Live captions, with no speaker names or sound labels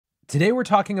Today we're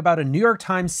talking about a New York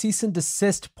Times cease and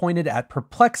desist pointed at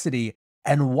Perplexity,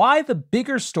 and why the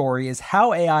bigger story is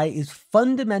how AI is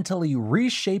fundamentally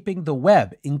reshaping the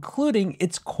web, including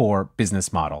its core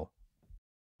business model.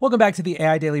 Welcome back to the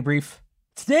AI Daily Brief.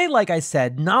 Today, like I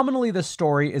said, nominally the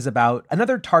story is about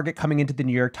another target coming into the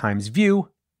New York Times view,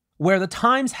 where the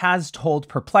Times has told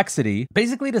Perplexity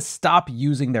basically to stop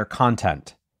using their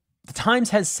content. The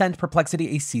Times has sent Perplexity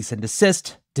a cease and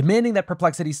desist, demanding that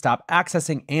Perplexity stop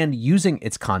accessing and using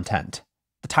its content.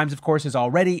 The Times, of course, is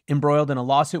already embroiled in a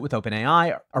lawsuit with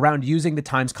OpenAI around using the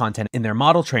Times content in their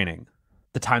model training.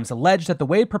 The Times alleged that the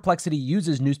way Perplexity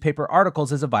uses newspaper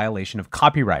articles is a violation of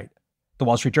copyright. The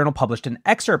Wall Street Journal published an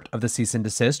excerpt of the cease and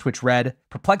desist, which read,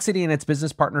 "Perplexity and its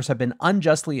business partners have been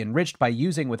unjustly enriched by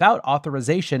using, without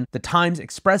authorization, the Times'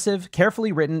 expressive,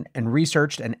 carefully written and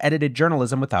researched and edited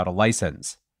journalism without a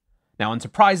license." Now,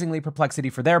 unsurprisingly, Perplexity,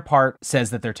 for their part,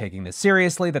 says that they're taking this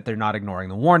seriously, that they're not ignoring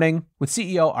the warning, with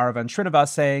CEO Aravind Srinivas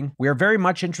saying, "We are very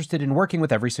much interested in working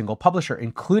with every single publisher,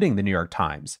 including the New York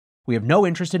Times. We have no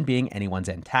interest in being anyone's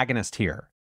antagonist here."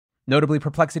 Notably,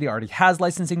 Perplexity already has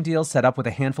licensing deals set up with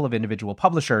a handful of individual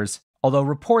publishers, although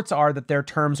reports are that their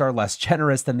terms are less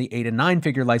generous than the 8- and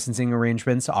 9-figure licensing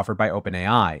arrangements offered by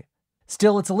OpenAI.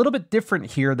 Still, it's a little bit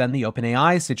different here than the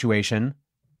OpenAI situation,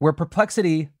 where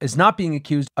Perplexity is not being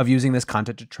accused of using this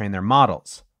content to train their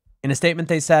models. In a statement,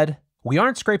 they said, "We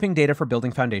aren't scraping data for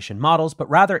building foundation models, but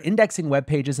rather indexing web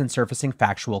pages and surfacing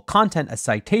factual content as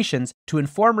citations to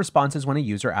inform responses when a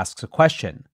user asks a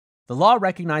question. The law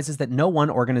recognizes that no one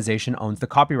organization owns the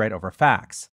copyright over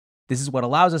facts. This is what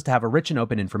allows us to have a rich and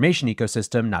open information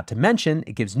ecosystem, not to mention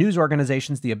it gives news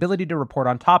organizations the ability to report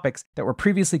on topics that were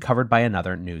previously covered by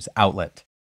another news outlet."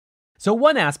 So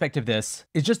one aspect of this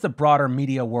is just the broader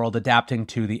media world adapting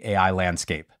to the AI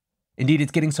landscape. Indeed,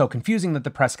 it's getting so confusing that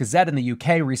the Press Gazette in the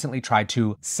UK recently tried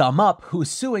to sum up who's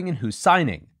suing and who's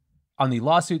signing. On the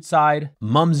lawsuit side,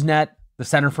 Mumsnet, the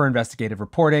Center for Investigative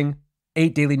Reporting,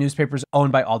 8 daily newspapers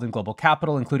owned by Alden Global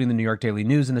Capital, including the New York Daily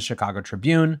News and the Chicago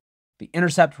Tribune, The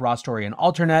Intercept, Raw Story and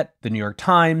Alternet, the New York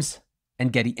Times,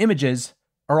 and Getty Images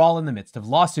are all in the midst of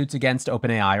lawsuits against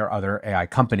OpenAI or other AI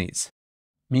companies.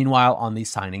 Meanwhile, on the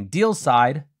signing deals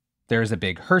side, there is a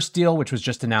big Hearst deal, which was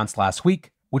just announced last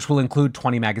week, which will include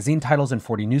 20 magazine titles and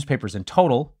 40 newspapers in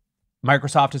total.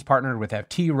 Microsoft has partnered with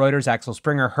FT, Reuters, Axel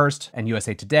Springer, Hearst, and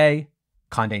USA Today.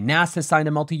 Condé Nast has signed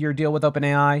a multi-year deal with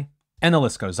OpenAI, and the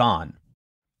list goes on.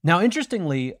 Now,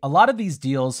 interestingly, a lot of these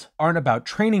deals aren't about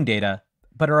training data,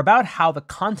 but are about how the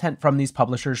content from these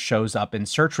publishers shows up in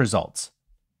search results.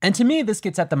 And to me, this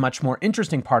gets at the much more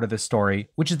interesting part of this story,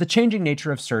 which is the changing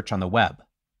nature of search on the web.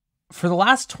 For the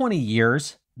last 20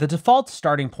 years, the default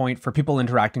starting point for people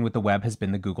interacting with the web has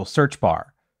been the Google search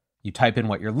bar. You type in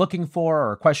what you're looking for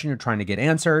or a question you're trying to get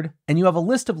answered, and you have a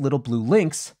list of little blue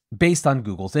links based on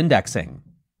Google's indexing.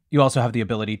 You also have the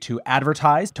ability to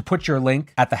advertise, to put your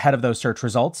link at the head of those search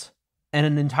results, and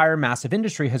an entire massive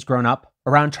industry has grown up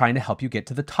around trying to help you get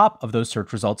to the top of those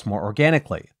search results more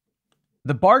organically.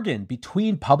 The bargain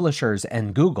between publishers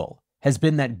and Google has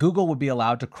been that Google would be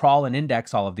allowed to crawl and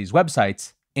index all of these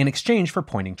websites in exchange for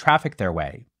pointing traffic their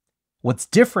way. What's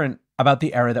different about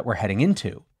the era that we're heading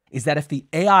into is that if the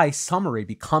AI summary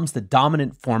becomes the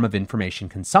dominant form of information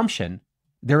consumption,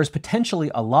 there is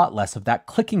potentially a lot less of that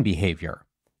clicking behavior.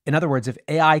 In other words, if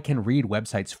AI can read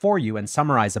websites for you and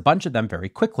summarize a bunch of them very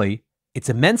quickly, it's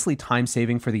immensely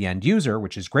time-saving for the end user,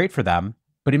 which is great for them,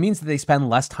 but it means that they spend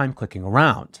less time clicking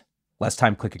around. Less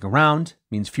time clicking around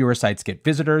means fewer sites get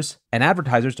visitors, and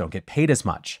advertisers don't get paid as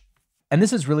much. And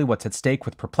this is really what's at stake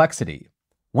with Perplexity.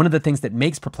 One of the things that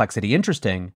makes Perplexity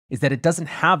interesting is that it doesn't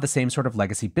have the same sort of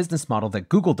legacy business model that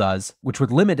Google does, which would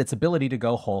limit its ability to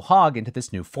go whole hog into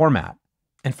this new format.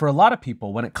 And for a lot of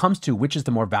people, when it comes to which is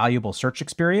the more valuable search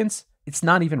experience, it's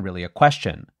not even really a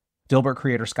question. Dilbert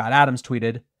creator Scott Adams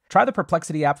tweeted, "Try the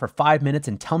Perplexity app for 5 minutes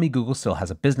and tell me Google still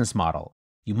has a business model.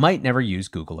 You might never use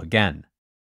Google again."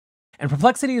 And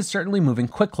Perplexity is certainly moving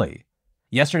quickly.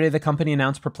 Yesterday, the company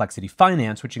announced Perplexity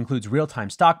Finance, which includes real-time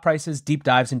stock prices, deep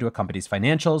dives into a company's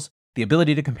financials, the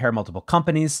ability to compare multiple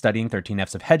companies, studying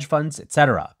 13Fs of hedge funds,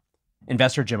 etc.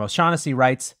 Investor Jim O'Shaughnessy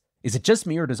writes, "Is it just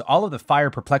me or does all of the fire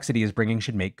Perplexity is bringing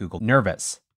should make Google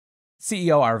nervous?"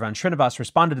 CEO Aravind Srinivas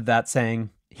responded to that saying,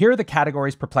 "Here are the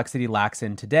categories Perplexity lacks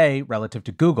in today relative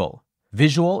to Google.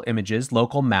 Visual, images,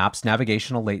 local maps,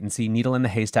 navigational latency, needle in the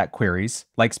haystack queries,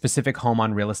 like specific home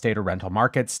on real estate or rental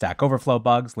markets, Stack Overflow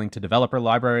bugs, link to developer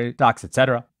library, docs,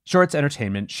 etc. Shorts,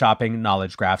 entertainment, shopping,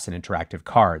 knowledge graphs, and interactive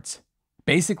cards."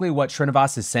 Basically what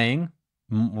Srinivas is saying,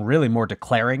 really more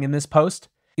declaring in this post,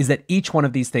 is that each one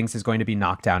of these things is going to be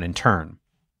knocked down in turn.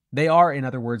 They are, in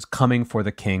other words, coming for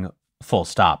the king, full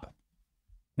stop.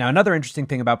 Now, another interesting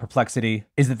thing about Perplexity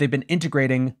is that they've been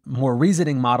integrating more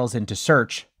reasoning models into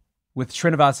search, with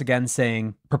Srinivas again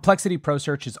saying, Perplexity Pro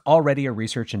Search is already a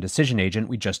research and decision agent,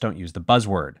 we just don't use the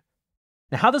buzzword.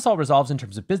 Now, how this all resolves in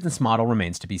terms of business model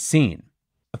remains to be seen.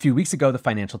 A few weeks ago, the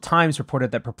Financial Times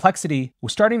reported that Perplexity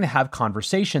was starting to have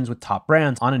conversations with top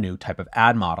brands on a new type of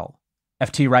ad model.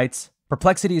 FT writes,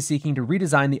 Perplexity is seeking to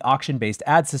redesign the auction-based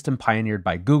ad system pioneered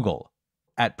by Google.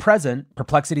 At present,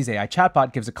 Perplexity's AI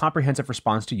chatbot gives a comprehensive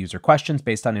response to user questions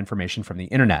based on information from the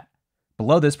internet.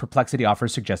 Below this, Perplexity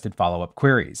offers suggested follow-up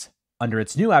queries. Under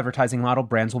its new advertising model,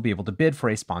 brands will be able to bid for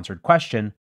a sponsored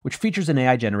question, which features an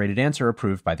AI-generated answer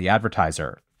approved by the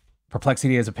advertiser.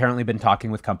 Perplexity has apparently been talking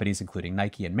with companies including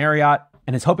Nike and Marriott,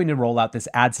 and is hoping to roll out this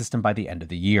ad system by the end of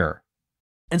the year.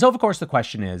 And so, of course, the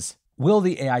question is, will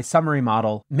the AI summary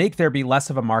model make there be less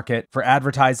of a market for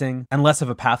advertising and less of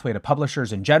a pathway to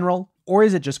publishers in general, or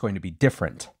is it just going to be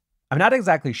different? I'm not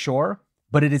exactly sure,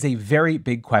 but it is a very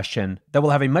big question that will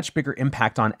have a much bigger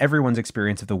impact on everyone's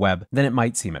experience of the web than it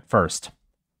might seem at first.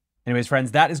 Anyways,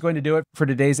 friends, that is going to do it for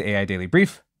today's AI Daily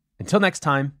Brief. Until next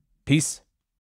time, peace